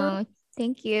you.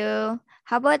 Thank you.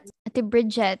 How about Ate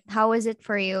Bridget? How was it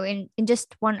for you in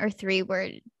just 1 or 3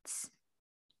 words?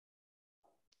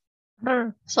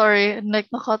 Sorry, like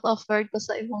na-cut off guard ko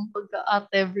sa imong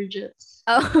pagka-ate, Bridget.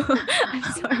 Oh, I'm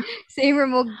sorry. Same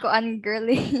remog ko an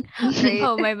girly. Right.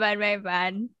 Oh, my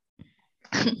bad.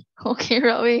 Okay,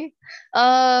 Rawi.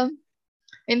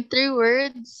 In 3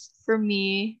 words, for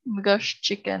me, oh my gosh,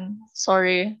 chicken.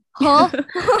 Sorry. Huh?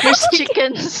 There's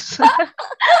chickens.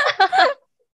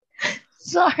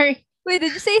 Sorry. Wait,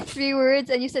 did you say 3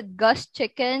 words and you said gosh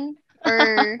chicken?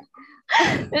 Or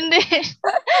And then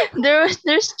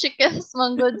there's chickens,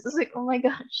 mangoes. It's like, oh my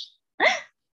gosh.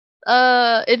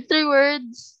 In 3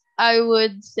 words, I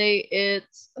would say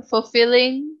it's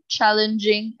fulfilling,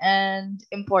 challenging, and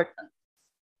important.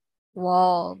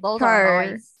 wow, those are Sure.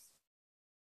 nice.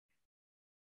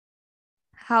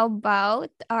 How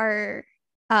about our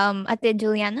Ate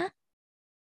Juliana?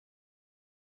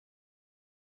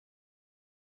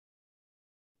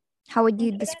 How would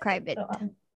you describe it?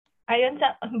 Ayon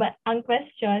sa ang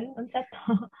question, unsa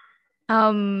to?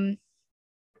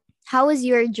 How was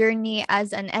your journey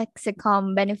as an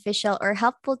execom beneficial or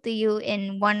helpful to you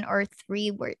in 1 or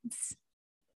 3 words?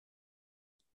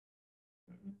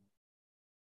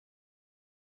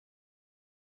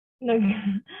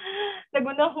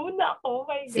 Nagunahuna ako. Oh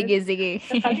my God. Sige.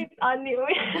 Nakagit ani,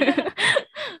 uy.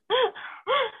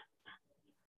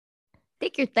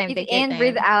 Take your time. Breathe in,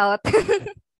 breathe out.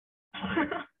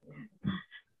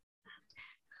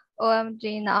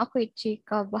 OMG, na ako'y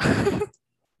chika ba?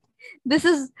 This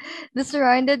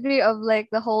reminded me of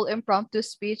like the whole impromptu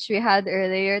speech we had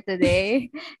earlier today.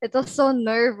 It was so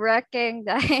nerve-wracking,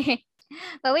 guy.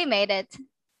 But we made it.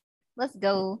 Let's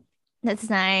go. That's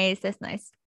nice.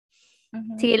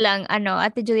 Sige lang,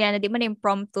 Ate Juliana, di man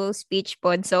impromptu speech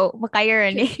pod, so makaya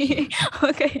rin eh.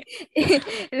 Okay.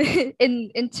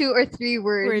 In 2 or 3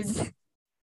 words.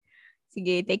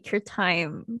 Sige, take your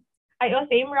time. Ay,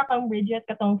 same ra kang Bridget,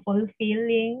 katong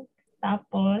fulfilling.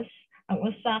 Tapos, ang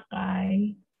usa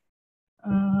kay,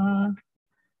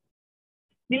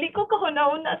 dili ko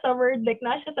kahuna-una sa word, like,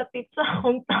 na siya sa pizza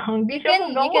akong tongue. You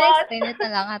can explain it na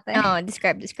lang, ate. Oh,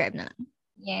 describe na lang.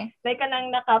 Yeah. Like,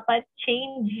 kanang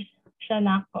nakapa-change siya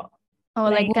nako. Oh,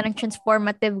 like kanang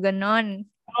transformative ganon.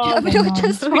 Oh, ganon.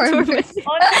 Transformative.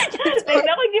 Like,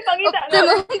 naku, gipangita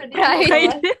na. Optimum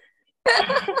pride.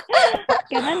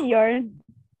 Kanan yarn.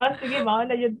 Oh, sige, mao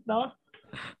na yun to.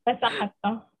 Pasakat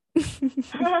to.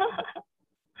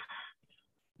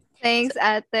 Thanks,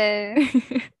 ate.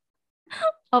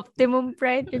 Optimum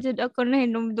pride. Kasi ako na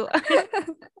hinumduan.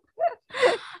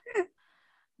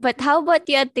 But how about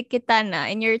you, Ate Kitana,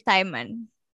 in your time,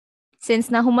 man? Since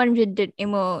nahuman did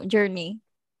imo journey.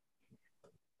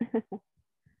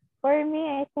 For me,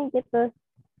 I think it was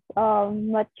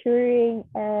maturing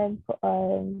and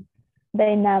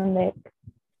dynamic.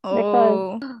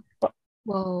 Oh.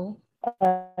 Wow.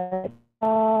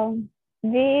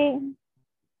 Being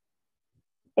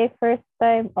a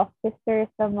first-time officer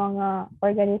sa mga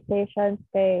organizations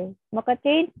kay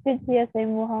maka-change din siya sa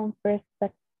imuhang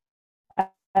perspective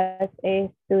as a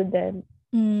student.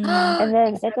 And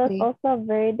then it was Exactly. also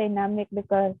very dynamic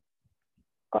because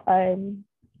um,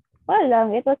 well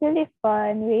lang, it was really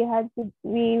fun.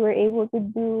 We were able to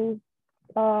do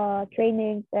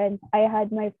trainings, and I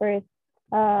had my first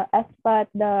SPAT,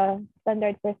 the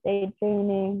standard first aid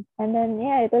training. And then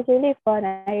yeah, it was really fun.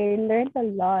 I learned a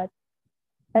lot,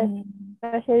 Mm.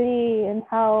 especially in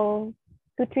how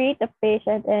to treat a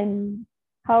patient and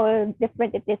how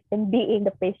different it is in being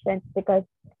the patient, because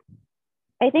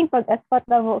I think pag SPAT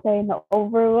na mo kay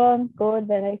na-overwhelmed ko,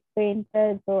 then I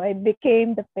fainted, so I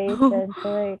became the patient.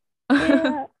 So like,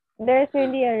 yeah, there's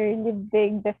really a really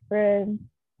big difference,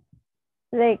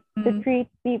 like to Mm. treat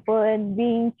people and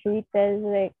being treated.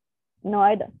 Like, no,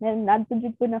 I don't, and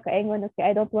nagtudjud ko na kaingon, okay,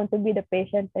 I don't want to be the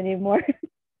patient anymore.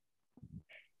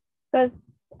 Because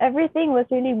everything was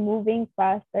really moving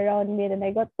fast around me, and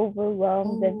I got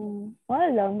overwhelmed. And Oh.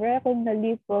 wala, wala akong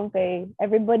nalipong kay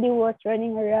everybody was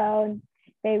running around.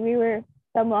 Kay we were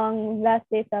samang last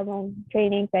day samang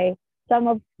training, kay some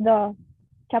of the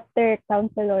chapter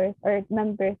counselors or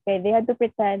members, kay they had to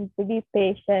pretend to be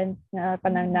patients na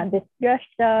kanang na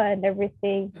disgrasya and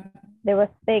everything. There was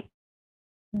fake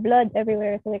blood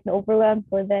everywhere, so like the overwhelmed.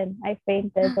 So then I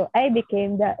fainted. So I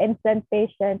became the instant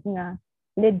patient na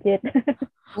legit.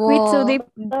 Wait, so Whoa.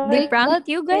 So they Fake blood? pranked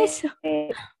you guys?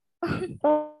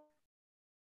 so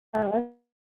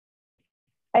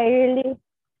I really,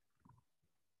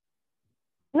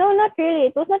 no, not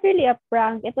really. It was not really a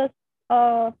prank. It was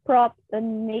props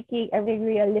and making everything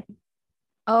realistic.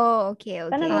 Oh, okay,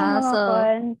 Kanang okay. yung mga So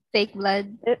cons, fake blood.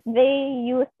 they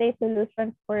use a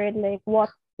solutions for it, like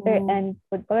water Oh. and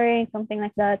food coloring, something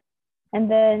like that.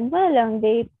 And then, wala lang,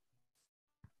 they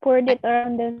poured it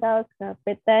around themselves na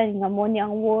pretend nga mo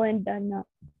niyang wound. And,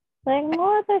 like,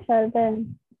 mo ito siya.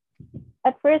 Then,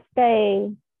 at first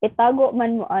kay itago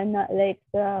man mo ana like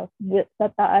sa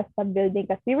taas sa building,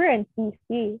 kasi we were in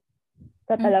CC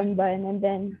sa Talamban. And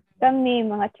then kami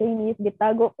mga trainees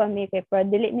gitago kami kay para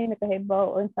dili ni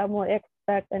nakahibaw on sa mo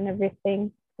expect and everything.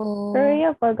 Pero Oh.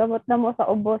 yeah, pag abot na mo sa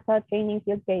ubo sa training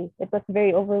field, kay it was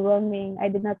very overwhelming. I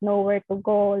did not know where to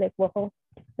go, like wako,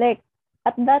 like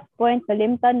at that point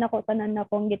nalimtan nako tanan na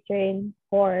akong gitrain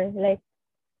for, like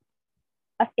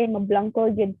as in mablangko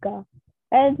gid ka.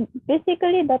 And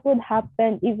basically, that would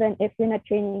happen even if you're not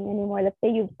training anymore. Let's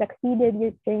say you've succeeded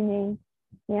your training,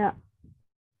 yeah,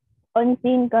 on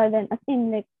scene ka, then as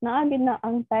in, like, naagid na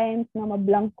ang times na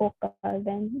mablangko ka,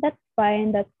 then that's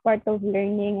fine. That's part of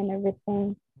learning and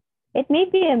everything. It may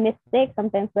be a mistake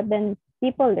sometimes, but then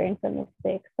people learn from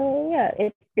mistakes. So, yeah,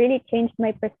 it really changed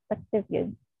my perspective.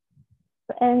 Yun.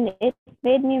 And it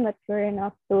made me mature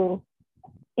enough to,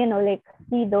 like,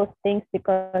 see those things,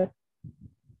 because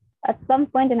at some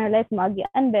point in our life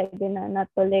magi-unbeg na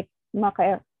to, like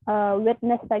maka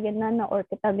witness sa na or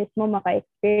kita mismo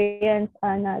maka-experience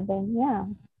na, then yeah.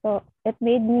 So it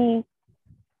made me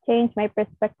change my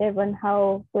perspective on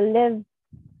how to live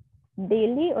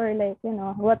daily, or like,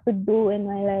 what to do in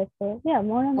my life. So yeah,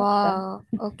 more on that. Wow.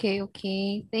 Okay,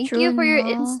 okay. Thank you True, for your no?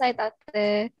 insight,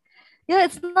 ate. Yeah,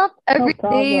 it's not No every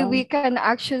day we problem. can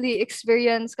actually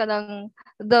experience kanang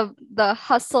the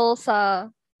hustle sa,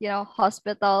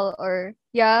 hospital, or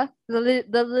yeah, the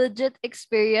legit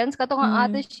experience. Kato nga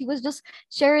Mm. ate, she was just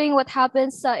sharing what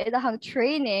happens sa ilahang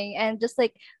training, and just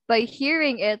like by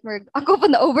hearing it, ako pa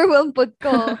na overwhelmed pud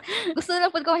ko. Gusto na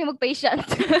lang pud ko mag-patient.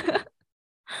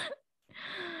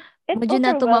 It's Medyo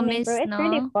na to overwhelming, ma-miss, pero it's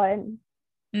really no? fun.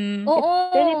 Mm. It's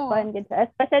really Oo. fun,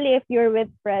 especially if you're with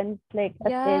friends, like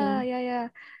as Yeah, in yeah, yeah.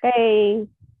 kay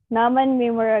naman may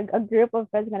more a group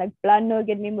of friends nga nagplano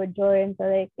gid me mo join, so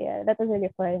like yeah, that was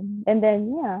really fun. And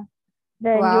then yeah,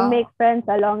 then you make Wow. friends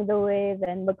along the way,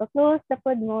 then magka-close sa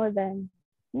pod mo, then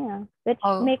yeah, which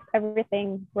Oh, makes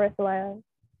everything worthwhile.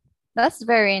 that's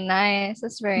very nice.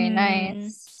 That's very Mm.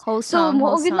 nice. So, Wholesome,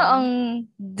 mo na ang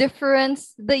wholesome.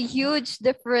 difference, the huge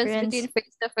difference Friends. between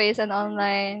face-to-face and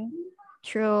online.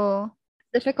 True.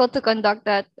 Difficult to conduct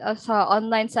that sa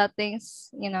online settings.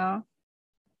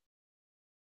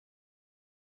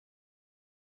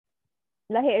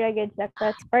 Lahi ra gid siya,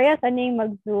 kasi parehas aning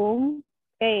mag-Zoom,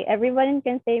 kay everyone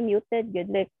can say muted good,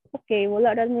 like okay,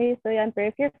 wala ra mo so yan.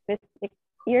 Pero if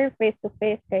you're face to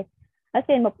face, kay as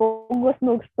in mapugos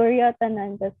mo og storya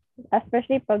tanan. Tas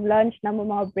especially pag lunch na mo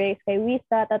mga breaks, kay we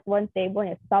sat at one table,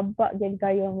 sabba gid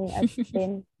kayo mi as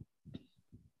in.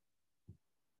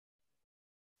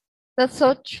 That's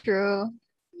so true.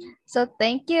 So,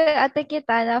 thank you, Ate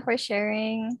Kitana, for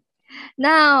sharing.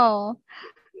 Now,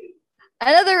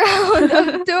 another round of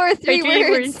two or Or three three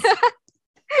words. words.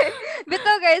 But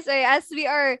no, guys, as we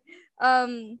are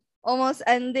almost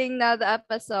ending now the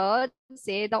episode,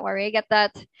 see, don't worry, get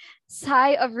that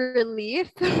sigh of relief.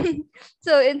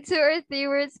 So in 2 or 3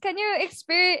 words, can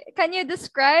you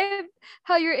describe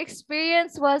how your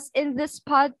experience was in this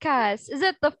podcast? Is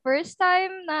it the first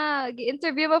time na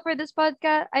interview mo for this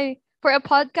podcast? For a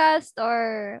podcast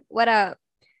or what up?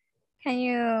 Can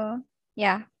you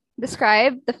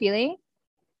describe the feeling?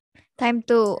 Time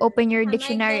to open your Am I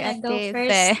dictionary, gonna go Ate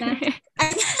first Fe. na?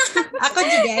 Ako,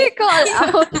 Jide. You call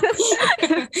out.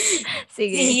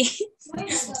 Sige.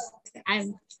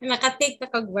 I'm nakatake na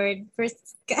kag word. First,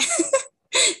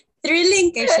 thrilling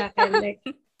kay siya. Kay, like,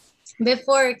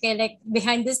 before, kay like,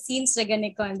 behind the scenes, na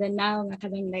ganito ko. And then now, nga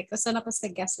kadang like, usan ako sa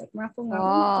guest. Like, mga ko nga,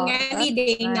 Oh, nga that's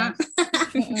reading na.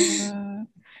 Mm-mm.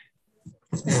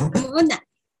 Muna.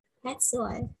 That's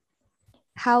all.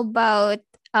 How about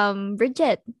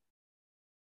Bridget?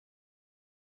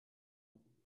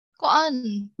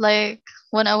 Like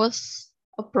when I was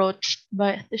approached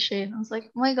by Ate Shane, I was like,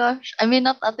 oh my gosh. I mean,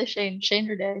 not Ate Shane, Shane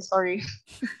Rede, sorry.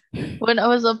 When I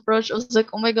was approached, I was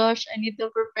like, oh my gosh, I need to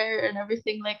prepare and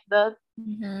everything like that.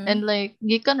 Mhm. And like,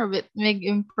 gikan a bit make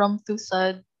impromptu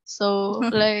sad. So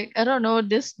like, I don't know,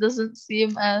 this doesn't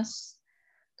seem as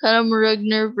kind of murag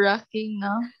nerve-wracking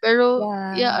na. Pero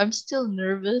yeah, I'm still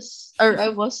nervous. Or I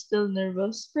was still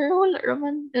nervous. Pero wala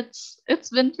raman.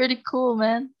 It's been pretty cool,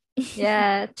 man.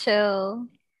 Yeah,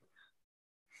 chill.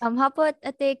 How about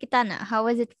Ate Kitana? How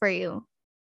was it for you?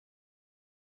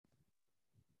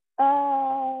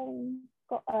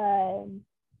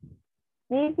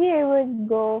 Maybe I would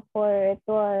go for it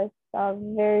was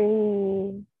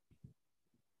very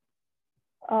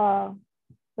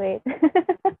wait.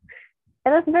 It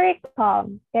was very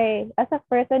calm. Okay, as a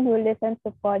person who listens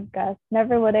to podcasts,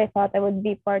 never would I thought I would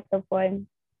be part of one.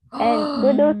 And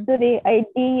kudos to the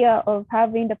idea of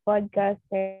having the podcast.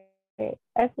 It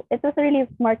was a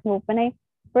really smart move. When I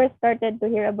first started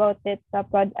to hear about it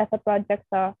as a project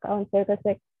sa council, because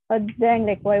like, oh dang,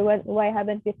 like why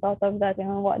haven't we thought of that?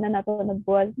 You know, what na nato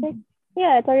nagbuwal. Like,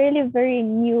 yeah, it's a really very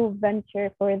new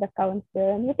venture for the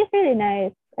council, which is really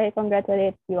nice. I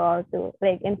congratulate you all to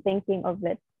like in thinking of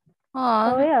it.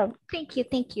 So yeah. Thank you.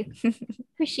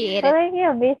 Appreciate So it. like,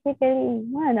 yeah, basically,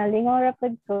 nalingaw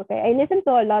rapid ko. Kay I listen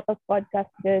to a lot of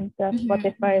podcasts good sa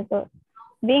Spotify. So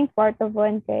being part of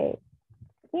one kay,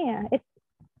 yeah, it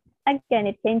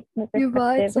changed my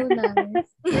Diba? perspective. It's so nice.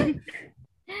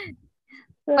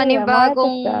 So,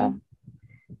 Panibagong... yeah,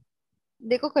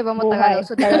 Di ko kay ba mo Buhay. Tagalog.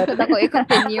 So, di ko ako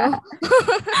i-continue.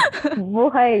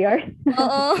 buhay yours.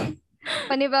 Oo.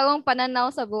 Panibagong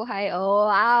pananaw sa buhay. Oh,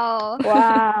 wow.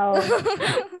 Wow.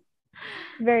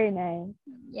 Very nice.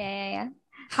 Yeah.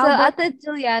 How So, about Ate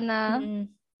Juliana.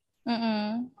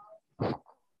 Mm.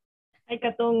 Ay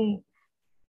katong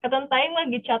tayong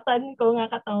magichatan ko nga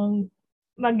katong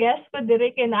mag-guess ko dire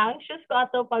kay na-anxious ko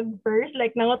ato pag first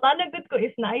like nangutanag gud ko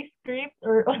is na script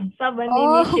or unsa ba ni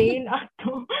Shane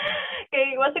ato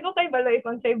kay wasa ko kay baloy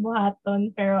kung say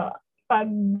buhaton pero pag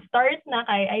start na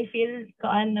kay I feel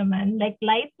koan naman like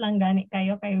light lang gani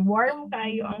kayo kay warm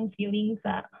kayo ang feeling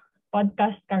sa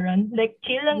podcast karon like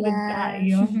chill lang gud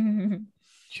kayo.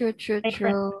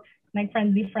 True. Like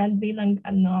friendly lang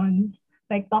anon.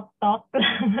 Like talk.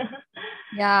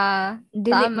 Yeah.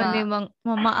 Dili Tama. man may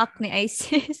mamaak ni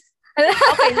Isis.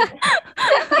 Okay.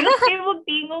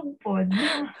 Tingog po.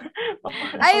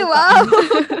 Ay, wow!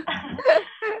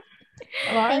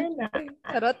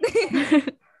 Charot.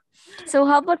 So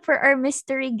how about for our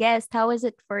mystery guest? How is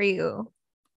it for you?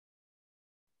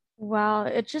 Wow,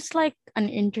 it's just like an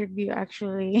interview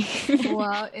actually.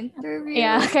 Wow, interview.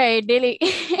 Yeah, okay, dili.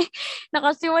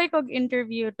 Nakasiway kog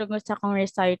interview tungod sa akong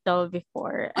recital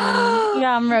before. And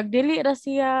yeah, murag dili ra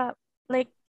siya like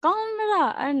calm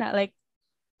ra ana like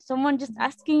someone just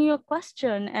asking you a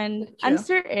question and True.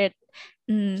 answer it.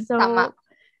 So Tama.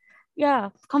 yeah,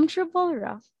 comfortable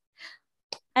ra.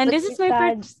 And But this is it's my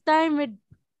sad. first time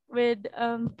with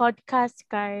podcast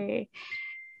kay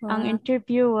ang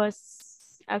interview was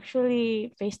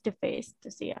actually face to face to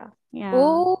siya. Yeah.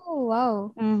 Oh,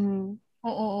 wow. Mhm.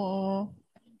 Oo.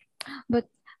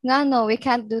 But no, we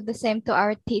can't do the same to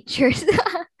our teachers.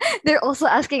 They're also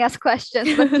asking us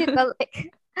questions, but kita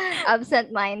like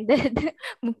absent-minded.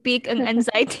 Peak ang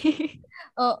anxiety.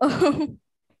 Oo.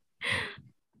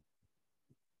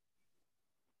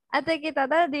 Ate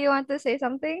Kitata, do you want to say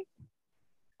something?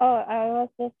 Oh, I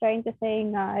was just trying to say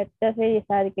na it's just really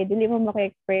sad kay dili mo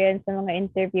maka-experience sa mga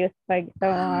interviews pag sa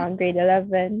mga grade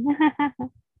 11.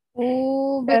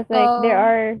 Oh, Because like there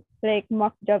are like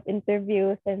mock job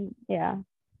interviews and yeah,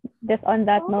 just on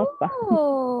that note pa.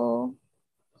 Oh.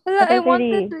 Well, But I it's wanted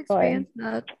really to experience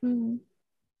that.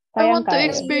 I Sayang want to kayo.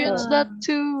 experience So, that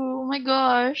too. Oh my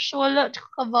gosh. Wala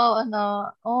kabaw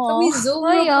na. Kami Oh. Zoom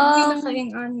ra pag Sayang.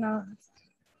 ginakaing ana.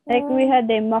 like, we had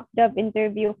a mock job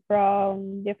interview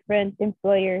from different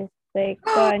employers. Like,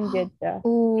 kuan good siya.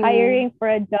 Ooh. Hiring for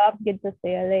a job good to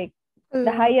say. Like,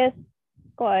 the highest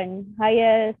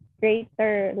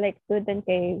grader, like, student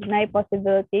kay na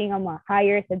possibility nga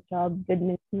ma-hire sa job good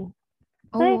mismo.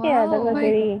 Oh, Like, yeah, that wow. was Oh my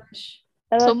really, gosh.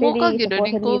 that was Sumo ka really gid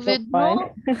ning supposedly so COVID, fun.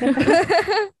 no?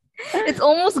 It's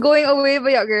almost going away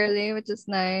by ya, girly, which is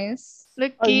nice.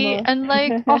 Lucky. Almost. And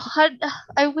like,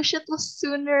 I wish it was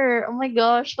sooner. Oh my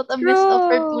gosh, what a missed True.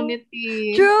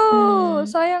 opportunity. True. Mm.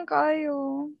 Sayang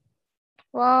kayo.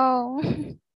 Wow.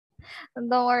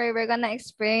 Don't worry, we're gonna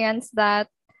experience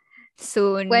that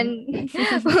Soon. when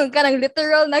kanang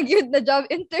literal na gyud na job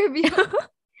interview.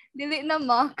 Dili na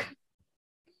mock.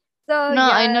 So,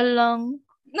 Na, ay yeah. na lang.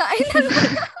 Na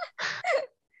lang.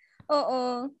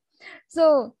 Oo.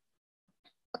 So,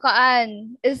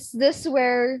 is this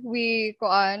where we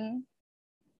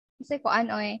say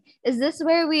oy. Is this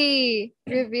where we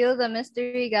reveal the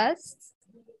mystery guests?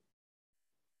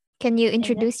 Can you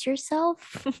introduce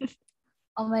yourself?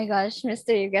 Oh my gosh,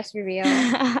 mystery guest reveal.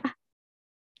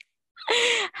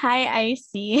 Hi,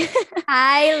 IC.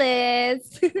 Hi, Liz.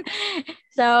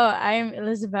 So I'm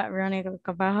Elizabeth Veronica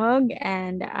Cabahog,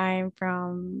 and I'm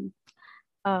from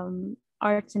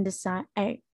arts and design.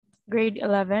 Grade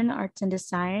 11 arts and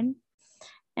design.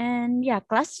 And yeah,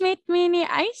 classmate me ni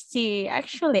IC.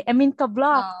 Actually, I mean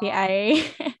kablock di Aw. ay.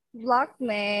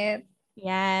 Blockmate.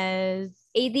 Yes.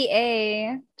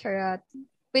 ADA. Charot.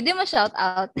 Pwede mo shout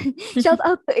out. Shout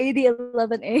out to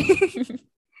AD11A.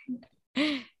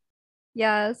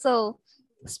 Yeah, so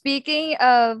speaking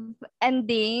of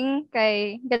ending,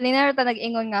 kay ganina ta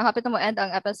nag-ingon nga hapit na mo end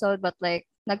ang episode but like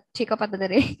nag-chika pa ta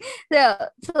diri.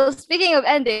 So speaking of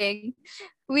ending,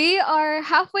 we are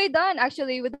halfway done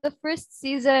actually with the first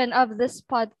season of this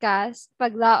podcast,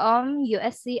 Paglaom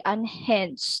USC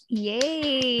Unhinged.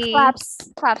 Yay! Claps,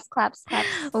 claps, claps,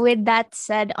 claps. With that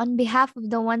said, on behalf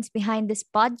of the ones behind this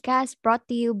podcast, brought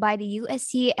to you by the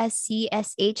USC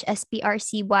SCSHSPRCY,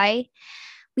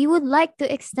 we would like to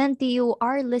extend to you,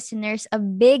 our listeners, a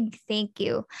big thank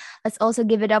you. Let's also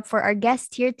give it up for our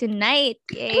guest here tonight.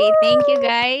 Yay! Thank you,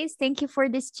 guys. Thank you for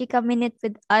this Chika Minute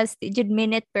with us. Jud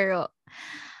Minute, pero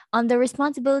on the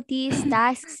responsibilities,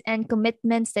 tasks, and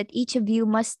commitments that each of you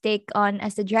must take on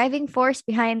as the driving force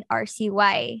behind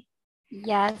RCY.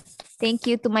 Yes. Thank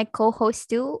you to my co-host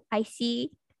too,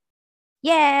 IC.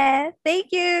 Yeah,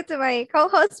 thank you to my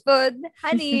co-host pod,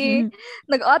 Honey.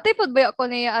 Nag-ate pod ba ako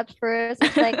niya at first?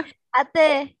 It's like,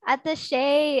 ate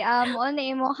Shay, mo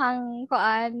ni imo hang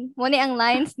kuan, mo ni ang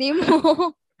lines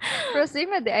nimo. Pero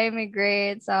sima di ay may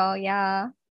grade. So,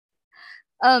 yeah.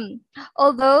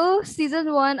 Although season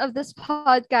 1 of this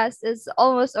podcast is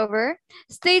almost over,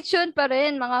 stay tuned pa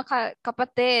rin mga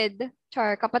kapatid.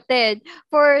 Kapatid.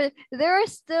 For there are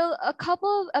still a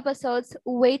couple of episodes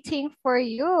waiting for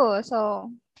you.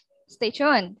 So, stay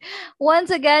tuned. Once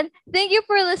again, thank you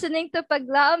for listening to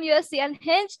Paglaom USC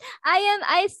Unhinged. I am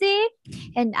Icy.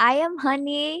 And I am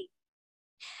Honey.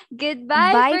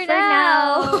 Goodbye Bye for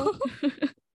now.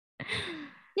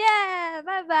 Yeah,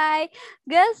 bye-bye.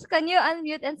 Gus, can you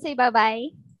unmute and say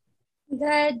bye-bye?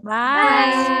 Good.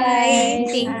 Bye.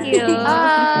 Thank you.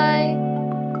 Bye.